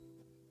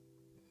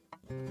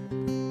Hello,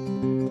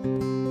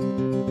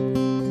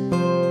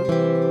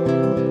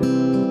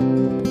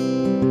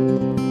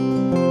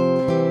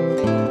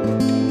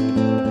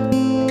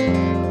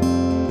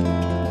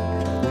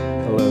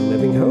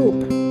 Living Hope.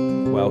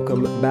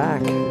 Welcome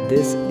back.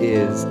 This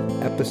is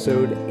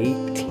episode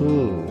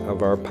 18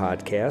 of our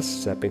podcast,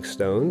 Stepping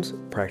Stones,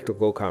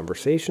 Practical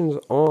Conversations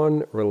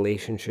on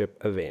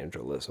Relationship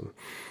Evangelism.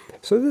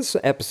 So this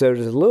episode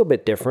is a little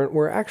bit different.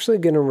 We're actually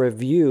going to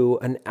review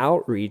an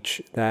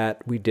outreach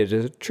that we did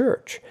as a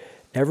church.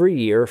 Every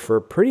year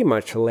for pretty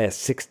much the last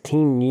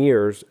 16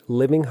 years,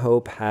 Living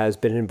Hope has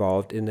been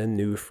involved in the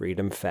New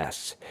Freedom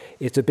Fest.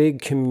 It's a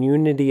big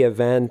community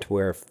event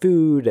where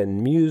food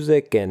and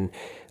music and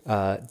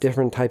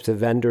different types of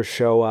vendors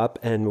show up,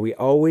 and we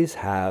always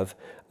have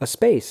a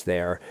space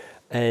there.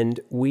 And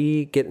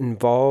we get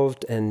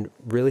involved and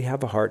really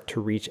have a heart to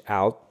reach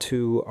out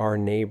to our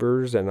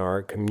neighbors and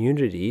our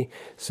community.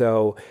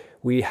 So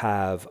we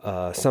have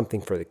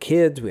something for the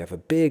kids. We have a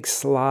big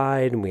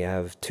slide, and we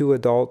have two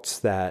adults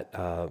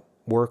that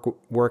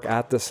work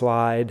at the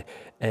slide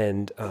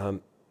and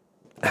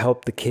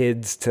help the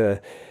kids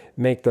to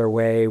make their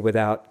way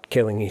without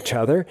killing each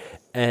other.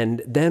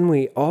 And then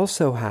we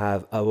also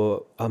have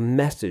a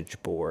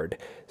message board.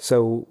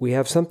 So we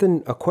have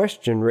a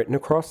question written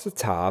across the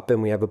top,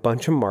 and we have a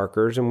bunch of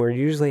markers, and we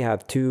usually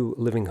have two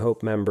Living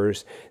Hope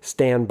members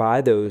stand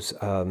by those,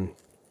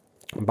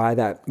 by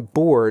that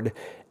board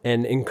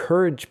and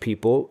encourage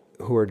people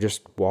who are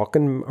just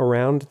walking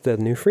around the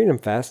New Freedom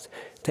Fest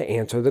to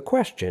answer the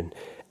question.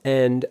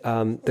 And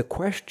the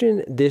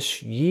question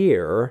this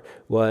year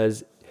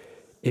was,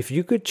 if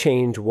you could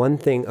change one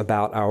thing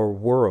about our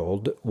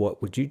world,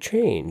 what would you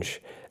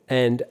change?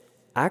 And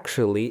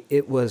actually,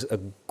 it was a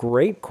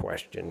great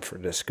question for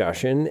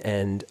discussion,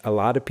 and a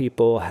lot of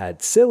people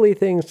had silly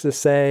things to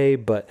say,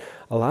 but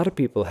a lot of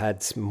people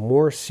had some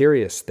more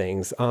serious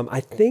things. I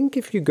think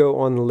if you go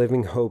on the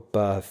Living Hope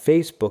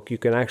Facebook, you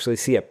can actually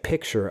see a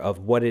picture of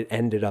what it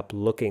ended up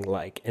looking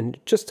like, and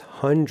just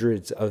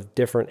hundreds of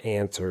different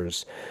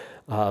answers.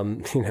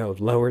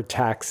 Lower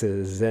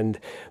taxes and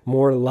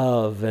more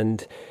love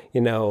and,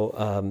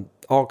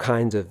 all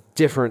kinds of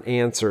different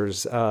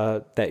answers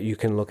that you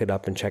can look it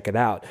up and check it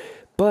out.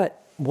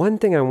 But one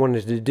thing I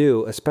wanted to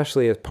do,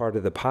 especially as part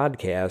of the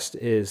podcast,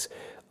 is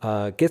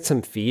get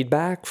some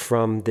feedback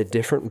from the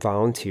different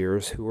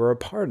volunteers who are a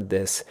part of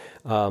this.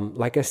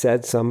 Like I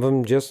said, some of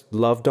them just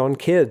loved on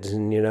kids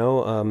and,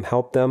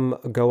 helped them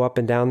go up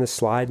and down the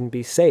slide and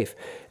be safe.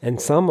 And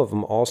some of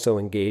them also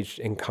engaged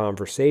in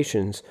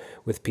conversations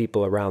with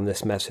people around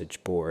this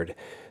message board.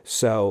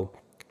 So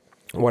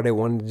what I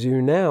wanted to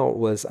do now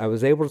was I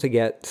was able to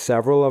get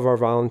several of our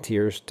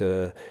volunteers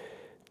to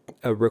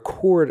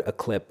record a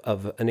clip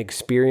of an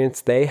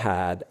experience they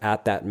had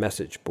at that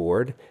message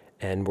board,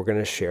 and we're going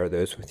to share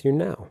those with you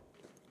now.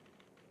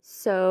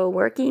 So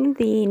working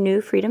the New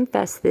Freedom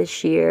Fest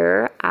this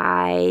year,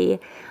 I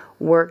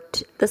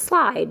worked the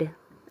slide.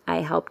 I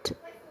helped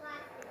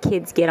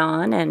kids get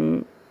on,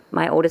 and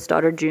my oldest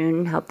daughter,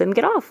 June, helped them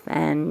get off.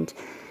 And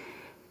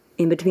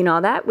in between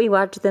all that, we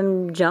watched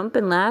them jump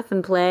and laugh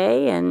and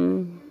play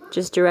and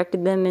just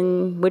directed them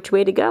in which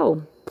way to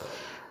go.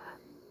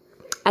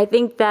 I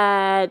think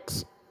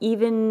that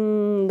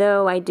even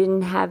though I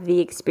didn't have the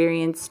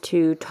experience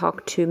to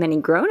talk to many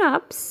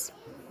grown-ups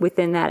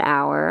within that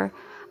hour,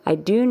 I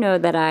do know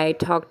that I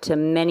talked to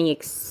many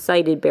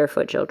excited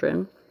barefoot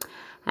children.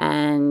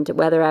 And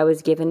whether I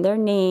was given their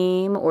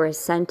name or a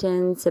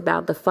sentence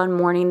about the fun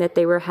morning that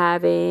they were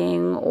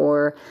having,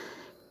 or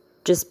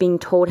just being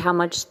told how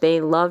much they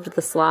loved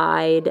the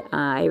slide,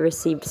 I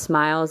received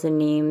smiles and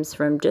names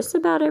from just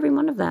about every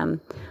one of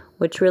them,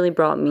 which really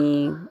brought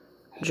me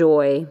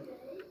joy.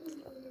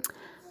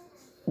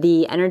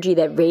 The energy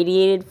that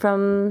radiated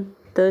from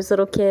those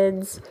little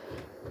kids,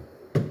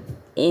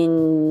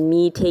 in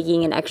me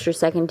taking an extra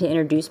second to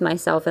introduce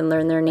myself and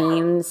learn their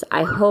names,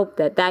 I hope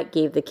that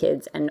gave the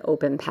kids an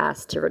open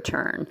path to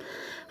return.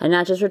 And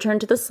not just return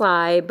to the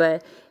slide,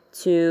 but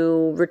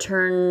to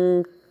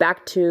return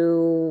back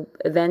to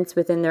events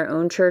within their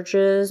own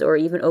churches, or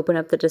even open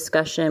up the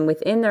discussion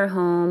within their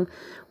home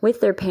with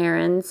their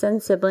parents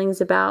and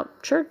siblings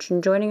about church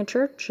and joining a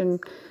church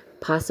and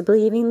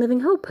possibly even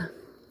Living Hope.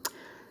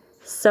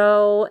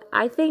 So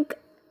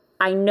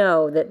I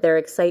know that their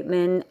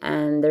excitement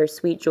and their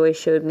sweet joy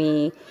showed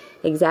me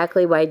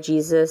exactly why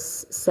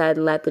Jesus said,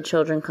 "Let the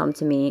children come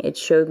to me." It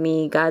showed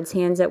me God's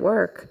hands at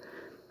work.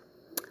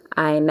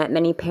 I met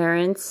many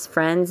parents,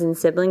 friends, and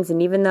siblings, and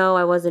even though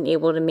I wasn't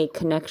able to make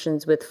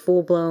connections with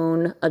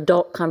full-blown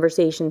adult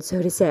conversations,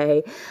 so to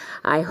say,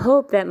 I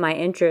hope that my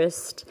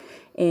interest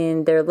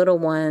in their little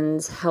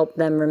ones helped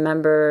them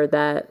remember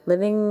that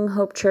Living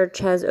Hope Church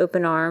has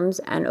open arms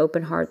and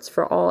open hearts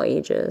for all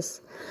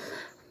ages.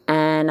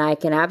 And I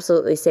can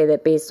absolutely say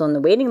that based on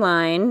the waiting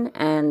line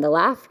and the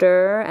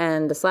laughter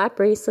and the slap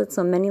bracelets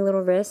on many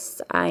little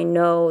wrists, I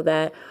know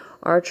that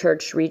our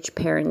church reached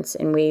parents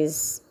in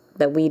ways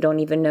that we don't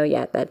even know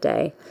yet that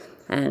day.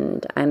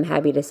 And I'm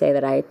happy to say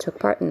that I took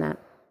part in that.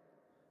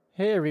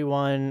 Hey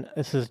everyone,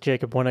 this is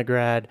Jacob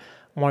Winograd.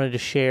 wanted to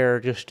share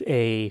just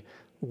a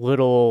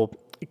little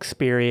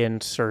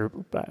experience or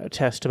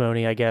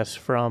testimony, I guess,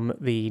 from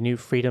the new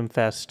Freedom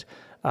Fest.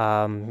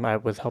 I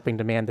was helping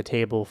to man the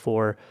table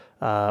for,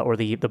 or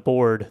the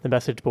board, the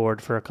message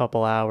board for a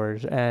couple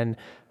hours, and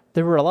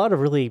there were a lot of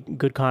really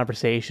good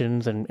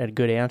conversations and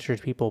good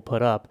answers people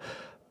put up.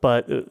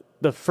 But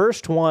the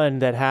first one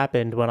that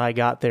happened when I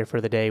got there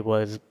for the day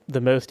was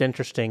the most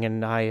interesting,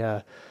 and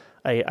I'd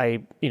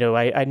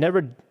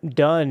never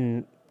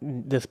done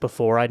this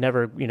before. I'd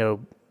never,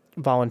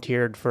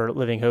 volunteered for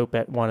Living Hope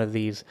at one of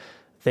these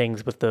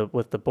things with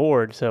the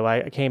board. So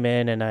I came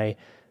in and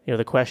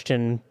the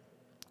question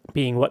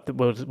being what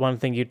was one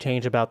thing you'd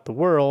change about the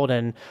world,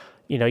 and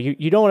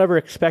you don't ever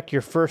expect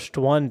your first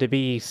one to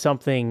be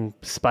something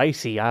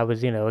spicy. I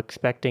was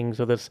expecting,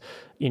 so this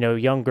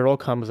young girl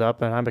comes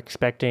up and I'm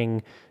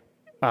expecting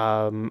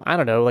I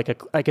don't know,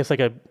 I guess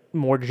a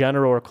more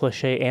general or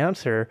cliche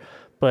answer,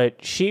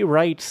 but she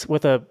writes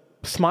with a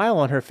smile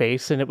on her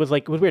face, and it was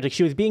weird. Like,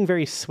 she was being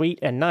very sweet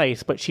and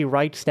nice, but she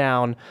writes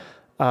down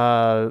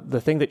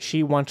the thing that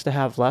she wants to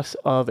have less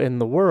of in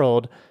the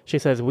world. She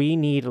says, "We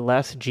need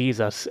less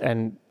Jesus,"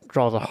 and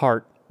draws a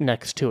heart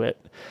next to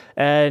it.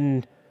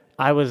 And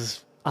I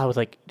was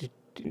like,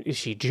 is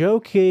she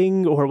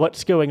joking, or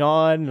what's going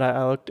on? And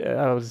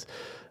I was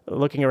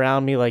looking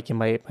around me like,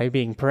 am I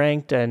being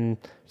pranked? And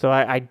so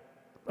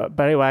but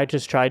anyway, I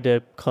just tried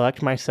to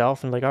collect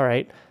myself and all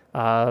right,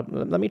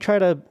 let me try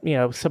to,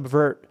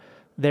 subvert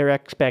their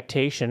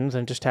expectations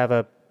and just have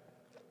a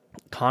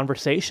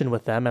conversation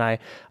with them. And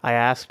I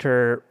asked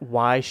her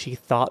why she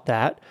thought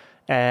that,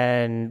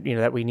 and,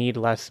 that we need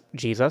less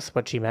Jesus,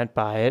 what she meant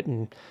by it.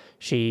 And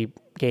she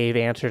gave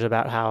answers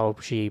about how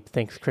she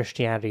thinks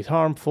Christianity is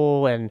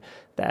harmful, and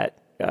that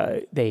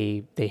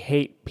they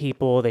hate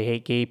people, they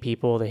hate gay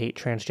people, they hate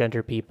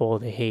transgender people,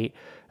 they hate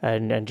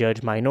and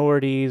judge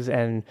minorities,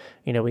 and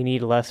we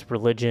need less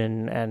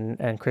religion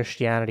and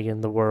Christianity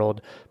in the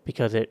world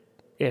because it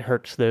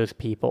hurts those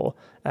people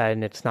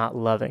and it's not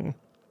loving.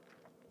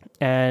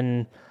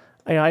 And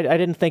I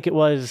didn't think it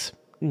was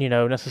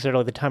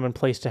necessarily the time and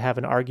place to have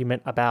an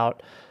argument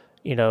about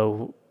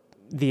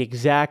the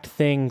exact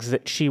things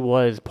that she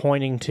was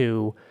pointing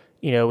to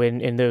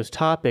in those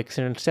topics,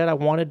 and instead I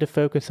wanted to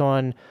focus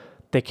on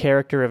the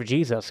character of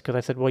Jesus, because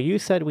I said, well, you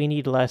said we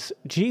need less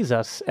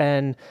Jesus,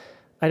 and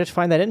I just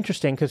find that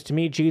interesting, because to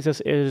me,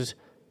 Jesus is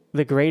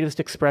the greatest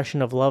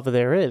expression of love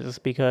there is,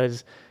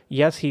 because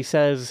yes, he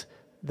says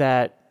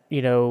that,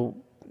 the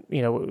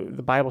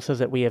Bible says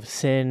that we have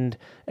sinned,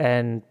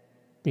 and,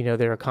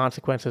 there are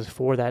consequences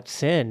for that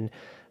sin,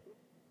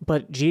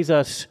 but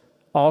Jesus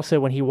also,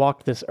 when he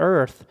walked this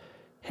earth,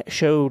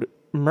 showed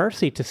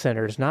mercy to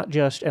sinners,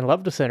 and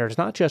love to sinners,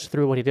 not just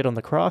through what he did on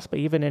the cross, but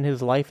even in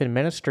his life and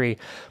ministry.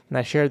 And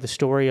I shared the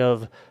story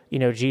of,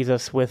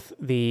 Jesus with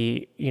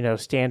the,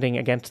 standing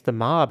against the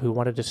mob who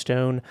wanted to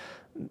stone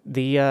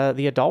the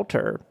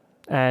adulterer.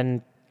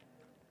 And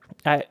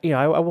I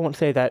won't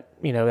say that,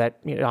 that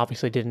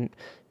obviously didn't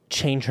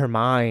change her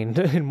mind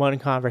in one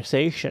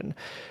conversation,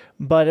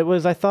 but it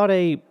was, I thought,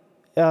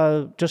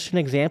 just an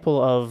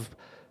example of,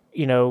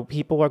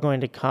 people are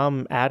going to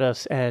come at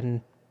us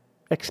and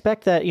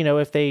expect that,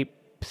 if they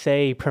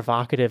say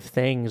provocative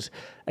things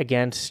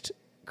against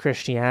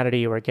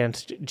Christianity or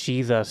against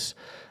Jesus,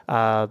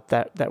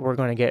 that we're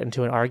going to get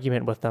into an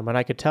argument with them. And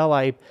I could tell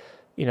I,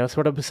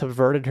 sort of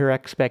subverted her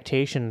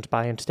expectations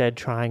by instead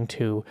trying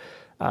to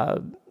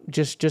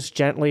just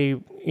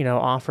gently,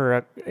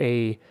 offer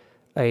a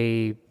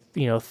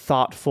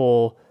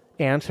thoughtful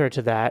answer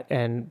to that,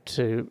 and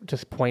to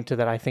just point to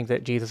that. I think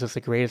that Jesus is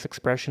the greatest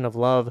expression of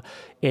love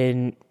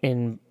in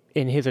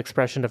his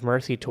expression of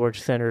mercy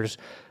towards sinners,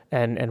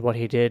 and what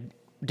he did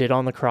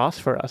on the cross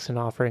for us in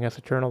offering us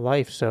eternal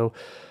life. So,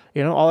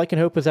 all I can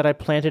hope is that I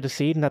planted a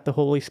seed and that the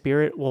Holy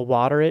Spirit will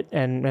water it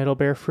and it'll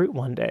bear fruit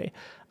one day.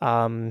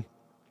 And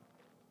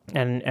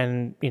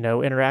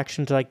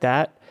interactions like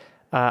that,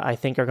 I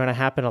think are going to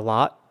happen a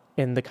lot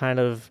in the kind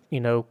of,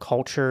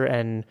 culture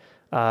and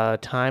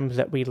times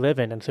that we live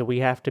in. And so we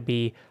have to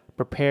be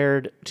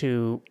prepared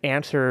to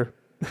answer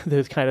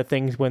those kind of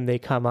things when they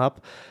come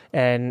up,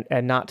 and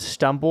not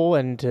stumble,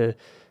 and to,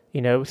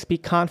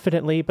 speak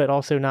confidently, but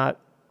also not,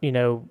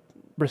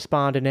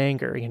 respond in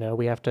anger.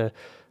 We have to,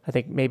 I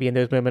think, maybe in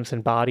those moments,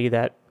 embody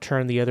that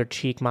turn the other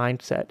cheek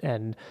mindset,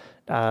 and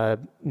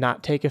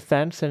not take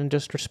offense, and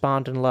just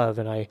respond in love.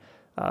 And I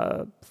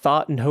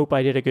thought and hope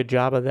I did a good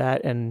job of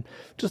that, and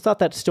just thought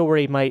that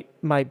story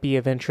might be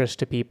of interest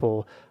to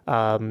people.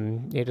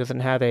 It doesn't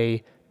have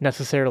a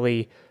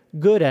necessarily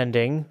good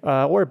ending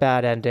or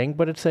bad ending,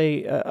 but it's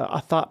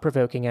a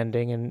thought-provoking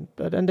ending, and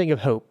an ending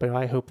of hope. And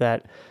I hope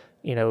that,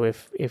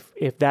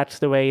 if that's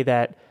the way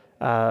that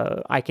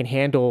I can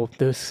handle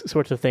those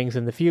sorts of things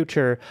in the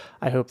future,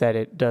 I hope that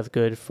it does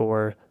good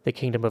for the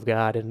kingdom of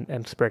God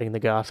and spreading the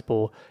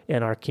gospel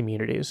in our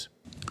communities.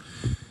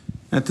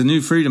 At the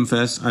new Freedom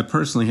Fest, I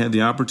personally had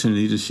the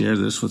opportunity to share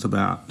this with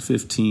about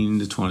 15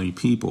 to 20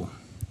 people.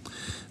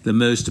 The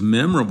most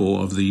memorable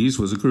of these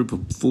was a group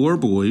of 4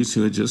 boys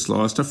who had just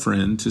lost a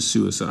friend to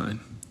suicide.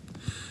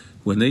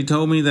 When they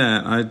told me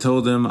that, I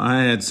told them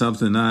I had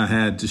something I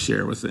had to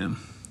share with them.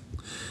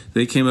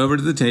 They came over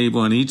to the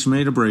table and each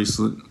made a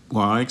bracelet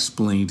while I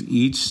explained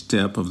each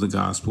step of the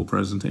gospel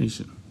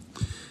presentation.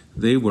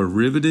 They were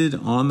riveted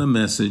on the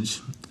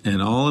message,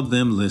 and all of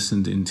them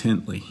listened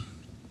intently.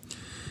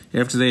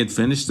 After they had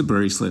finished the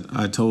bracelet,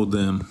 I told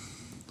them,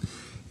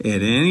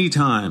 at any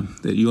time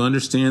that you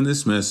understand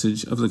this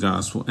message of the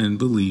gospel and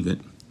believe it,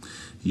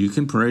 you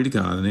can pray to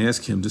God and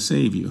ask Him to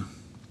save you.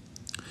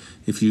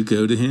 If you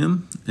go to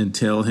Him and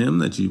tell Him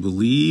that you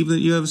believe that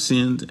you have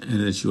sinned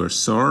and that you are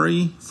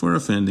sorry for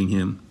offending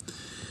Him,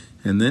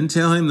 and then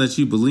tell Him that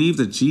you believe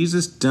that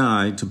Jesus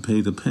died to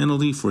pay the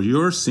penalty for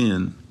your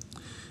sin,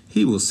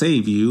 He will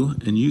save you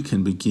and you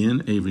can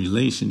begin a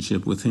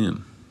relationship with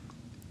Him.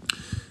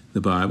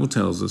 The Bible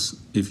tells us,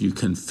 if you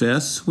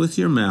confess with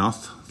your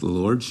mouth the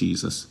Lord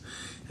Jesus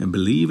and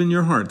believe in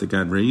your heart that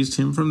God raised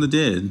Him from the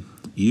dead,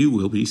 you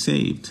will be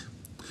saved.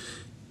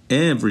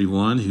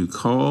 Everyone who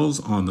calls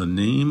on the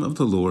name of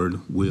the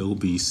Lord will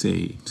be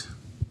saved.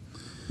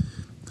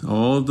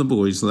 All of the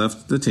boys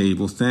left the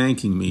table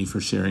thanking me for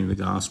sharing the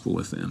gospel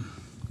with them.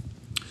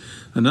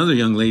 Another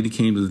young lady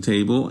came to the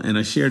table, and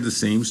I shared the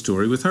same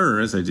story with her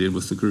as I did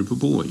with the group of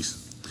boys.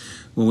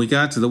 When we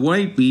got to the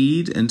white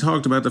bead and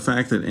talked about the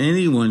fact that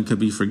anyone could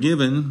be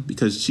forgiven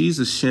because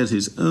Jesus shed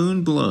His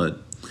own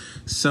blood,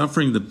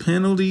 suffering the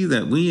penalty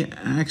that we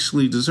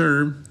actually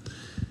deserve,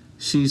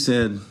 she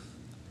said,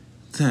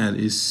 "That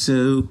is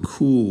so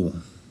cool."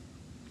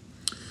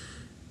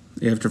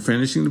 After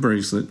finishing the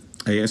bracelet,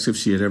 I asked if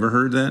she had ever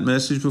heard that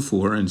message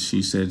before, and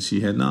she said she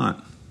had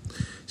not.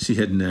 She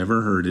had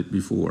never heard it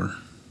before.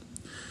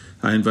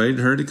 I invited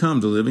her to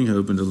come to Living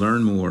Hope and to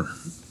learn more.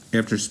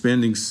 After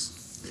spending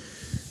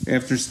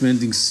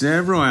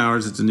several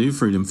hours at the New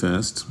Freedom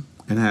Fest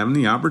and having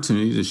the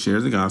opportunity to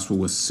share the gospel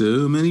with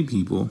so many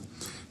people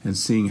and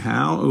seeing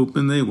how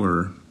open they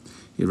were,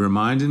 it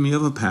reminded me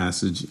of a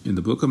passage in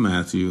the book of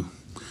Matthew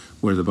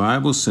where the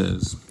Bible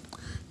says,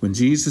 when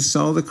Jesus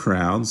saw the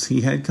crowds,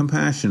 He had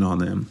compassion on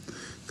them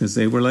because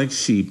they were like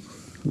sheep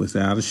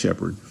without a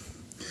shepherd.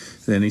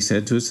 Then He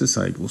said to His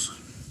disciples,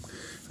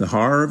 the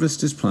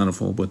harvest is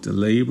plentiful, but the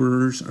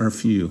laborers are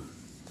few.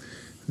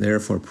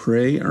 Therefore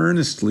pray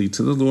earnestly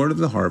to the Lord of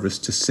the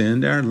harvest to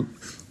send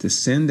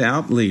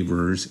out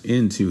laborers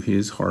into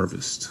His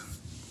harvest.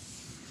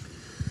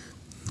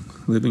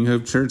 Living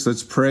Hope Church,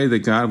 let's pray that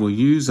God will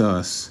use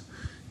us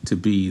to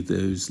be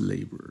those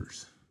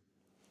laborers.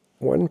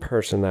 One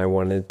person I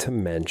wanted to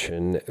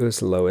mention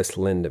was Lois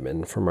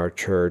Lindemann from our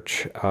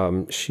church.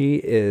 She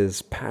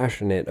is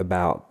passionate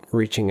about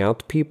reaching out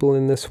to people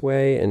in this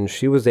way, and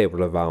she was able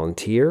to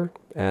volunteer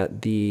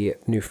at the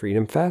New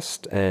Freedom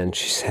Fest, and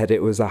she said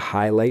it was a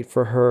highlight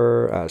for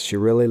her. She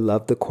really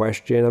loved the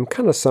question. I'm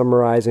kind of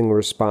summarizing a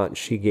response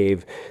she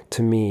gave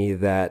to me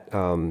that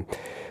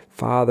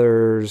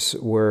fathers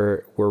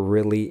were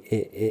really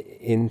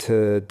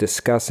into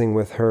discussing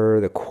with her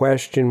the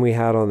question we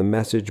had on the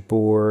message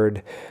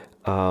board.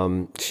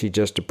 She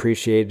just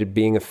appreciated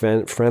being a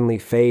friendly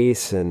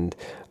face and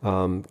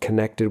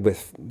connected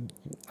with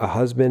a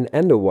husband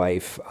and a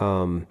wife.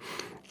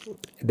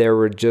 There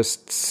were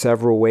just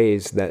several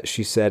ways that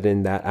she said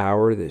in that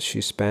hour that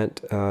she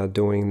spent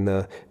doing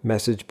the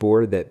message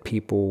board that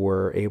people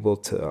were able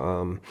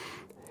to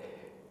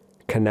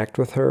connect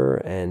with her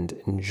and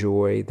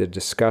enjoy the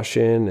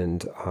discussion.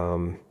 And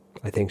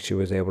I think she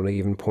was able to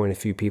even point a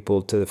few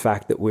people to the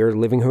fact that we're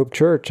Living Hope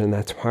Church, and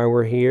that's why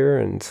we're here.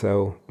 And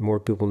so more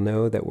people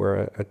know that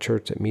we're a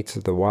church that meets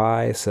at the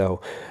why. So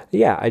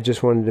yeah, I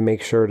just wanted to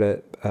make sure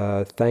to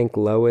thank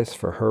Lois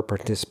for her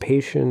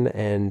participation,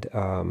 and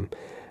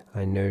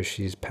I know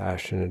she's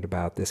passionate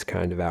about this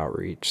kind of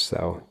outreach.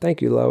 So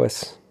thank you,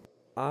 Lois.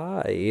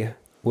 I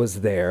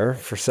was there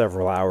for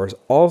several hours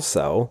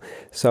also.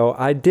 So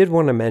I did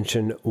want to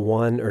mention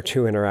one or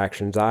two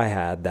interactions I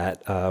had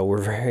that were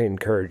very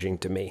encouraging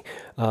to me.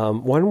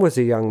 One was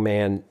a young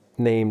man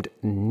named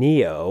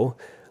Neo,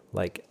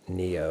 like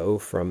Neo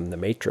from The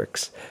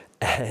Matrix.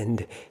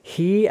 And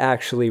he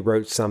actually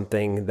wrote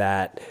something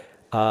that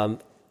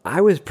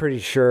I was pretty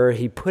sure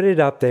he put it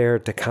up there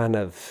to kind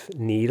of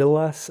needle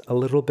us a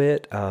little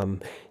bit.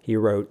 He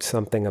wrote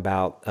something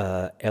about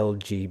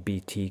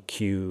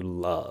LGBTQ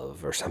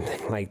love or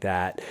something like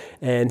that.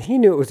 And he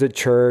knew it was a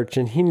church,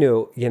 and he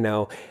knew,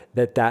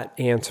 that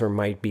answer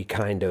might be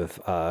kind of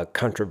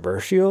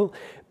controversial.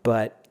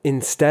 But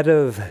instead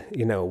of,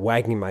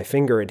 wagging my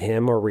finger at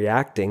him or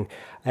reacting,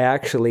 I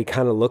actually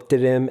kind of looked at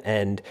him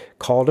and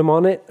called him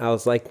on it. I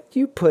was like,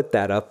 you put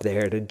that up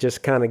there to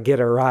just kind of get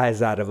a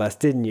rise out of us,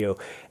 didn't you?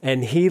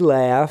 And he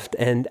laughed,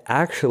 and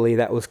actually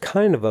that was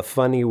kind of a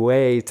funny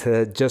way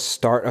to just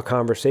start a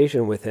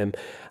conversation with him.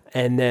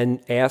 And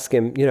then ask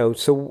him,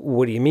 so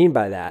what do you mean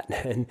by that?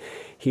 And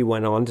he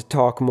went on to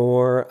talk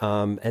more.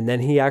 And then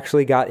he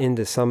actually got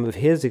into some of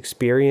his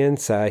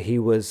experience. He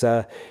was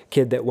a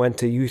kid that went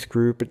to youth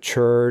group at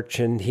church,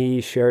 and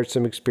he shared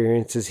some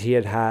experiences he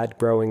had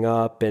growing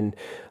up. And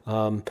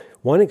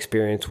one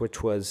experience,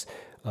 which was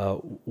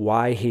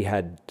why he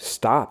had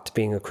stopped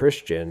being a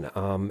Christian.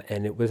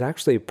 And it was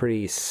actually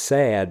pretty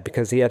sad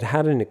because he had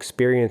had an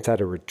experience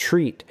at a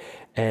retreat,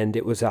 and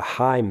it was a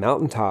high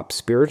mountaintop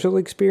spiritual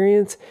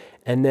experience.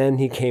 And then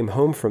he came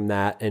home from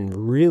that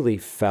and really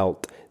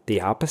felt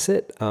the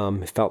opposite.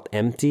 Felt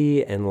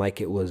empty and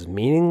like it was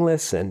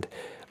meaningless, and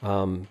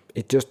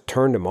it just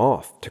turned him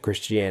off to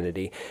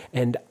Christianity.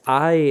 And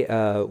I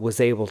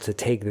was able to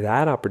take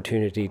that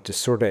opportunity to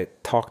sort of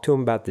talk to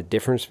him about the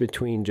difference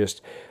between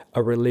just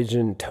a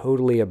religion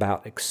totally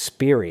about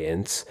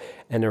experience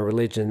and a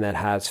religion that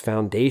has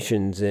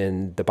foundations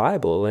in the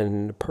Bible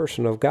and the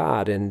person of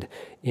God and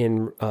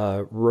in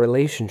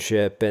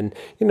relationship and,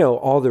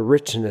 all the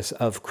richness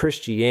of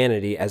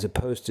Christianity, as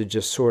opposed to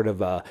just sort of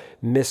a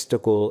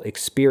mystical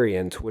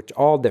experience, which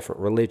all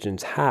different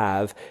religions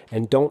have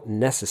and don't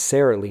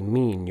necessarily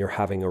mean you're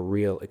having a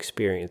real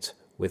experience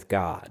with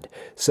God.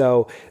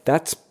 So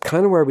that's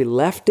kind of where we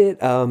left it.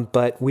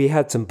 But we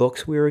had some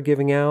books we were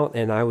giving out,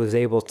 and I was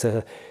able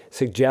to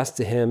suggest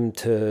to him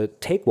to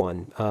take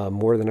one.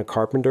 More Than a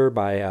Carpenter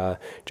by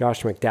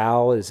Josh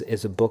McDowell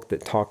is a book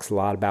that talks a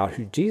lot about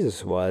who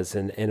Jesus was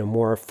and in a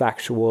more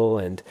factual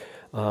and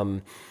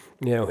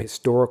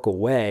historical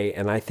way,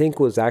 and I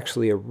think was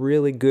actually a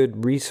really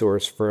good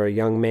resource for a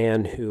young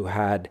man who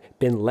had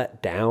been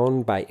let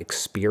down by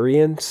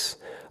experience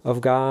of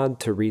God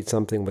to read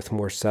something with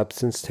more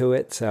substance to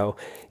it. So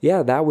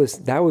yeah, that was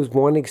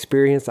one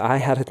experience I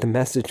had at the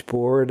message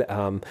board,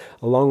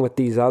 along with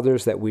these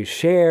others that we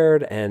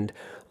shared and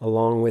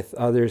along with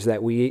others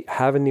that we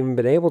haven't even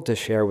been able to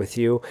share with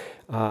you.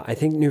 I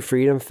think New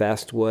Freedom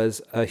Fest was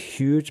a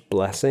huge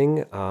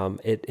blessing.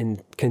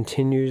 It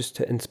continues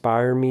to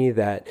inspire me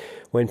that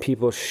when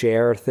people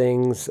share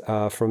things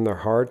from their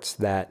hearts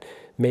that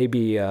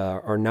maybe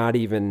are not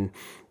even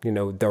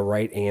the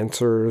right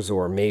answers,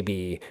 or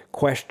maybe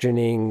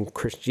questioning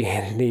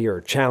Christianity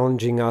or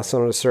challenging us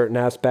on a certain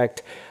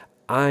aspect,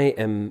 I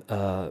am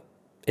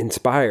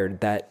inspired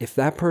that if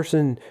that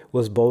person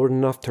was bold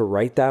enough to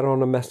write that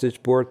on a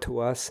message board to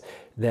us,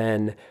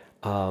 then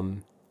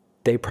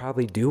they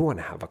probably do want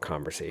to have a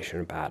conversation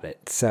about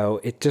it.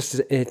 So it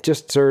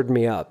just stirred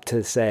me up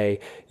to say,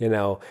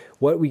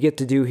 what we get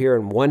to do here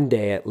in one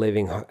day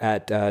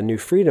at New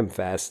Freedom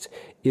Fest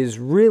is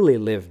really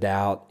lived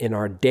out in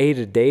our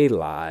day-to-day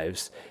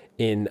lives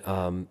in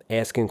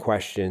asking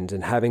questions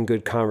and having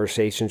good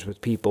conversations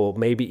with people,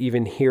 maybe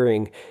even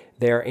hearing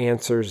their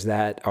answers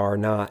that are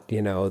not,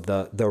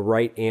 the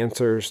right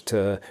answers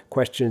to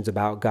questions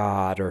about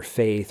God or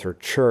faith or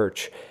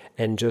church,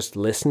 and just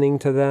listening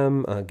to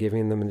them,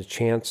 giving them a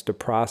chance to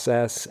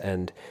process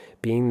and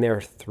being there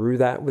through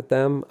that with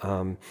them.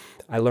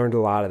 I learned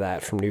a lot of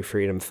that from New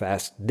Freedom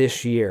Fest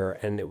this year,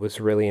 and it was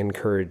really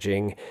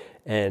encouraging.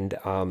 And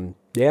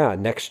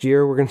next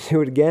year we're going to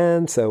do it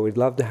again. So we'd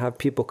love to have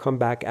people come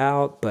back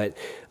out. But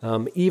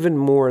even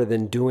more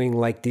than doing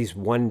like these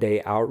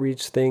one-day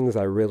outreach things,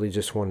 I really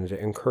just wanted to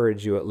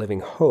encourage you at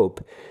Living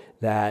Hope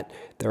that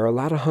there are a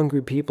lot of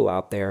hungry people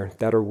out there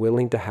that are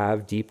willing to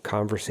have deep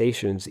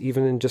conversations,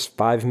 even in just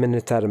 5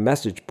 minutes at a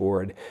message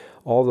board.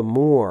 All the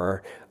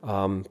more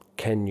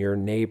can your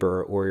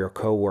neighbor or your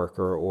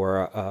coworker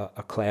or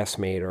a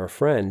classmate or a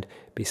friend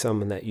be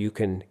someone that you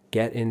can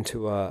get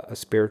into a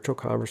spiritual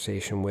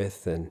conversation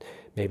with, and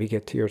maybe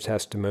get to your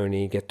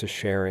testimony, get to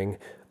sharing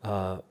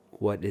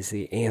what is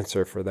the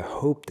answer for the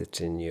hope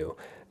that's in you.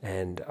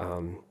 And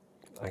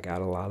I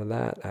got a lot of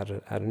that out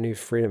of New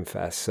Freedom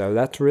Fest. So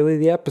that's really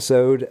the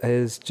episode,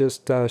 is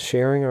just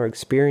sharing our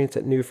experience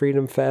at New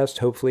Freedom Fest,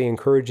 hopefully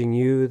encouraging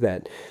you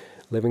that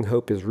Living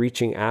Hope is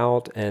reaching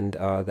out, and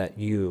that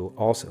you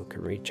also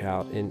can reach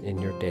out in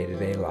your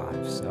day-to-day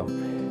lives. So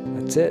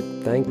that's it.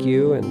 Thank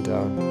you, and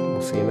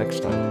we'll see you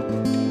next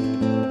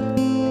time.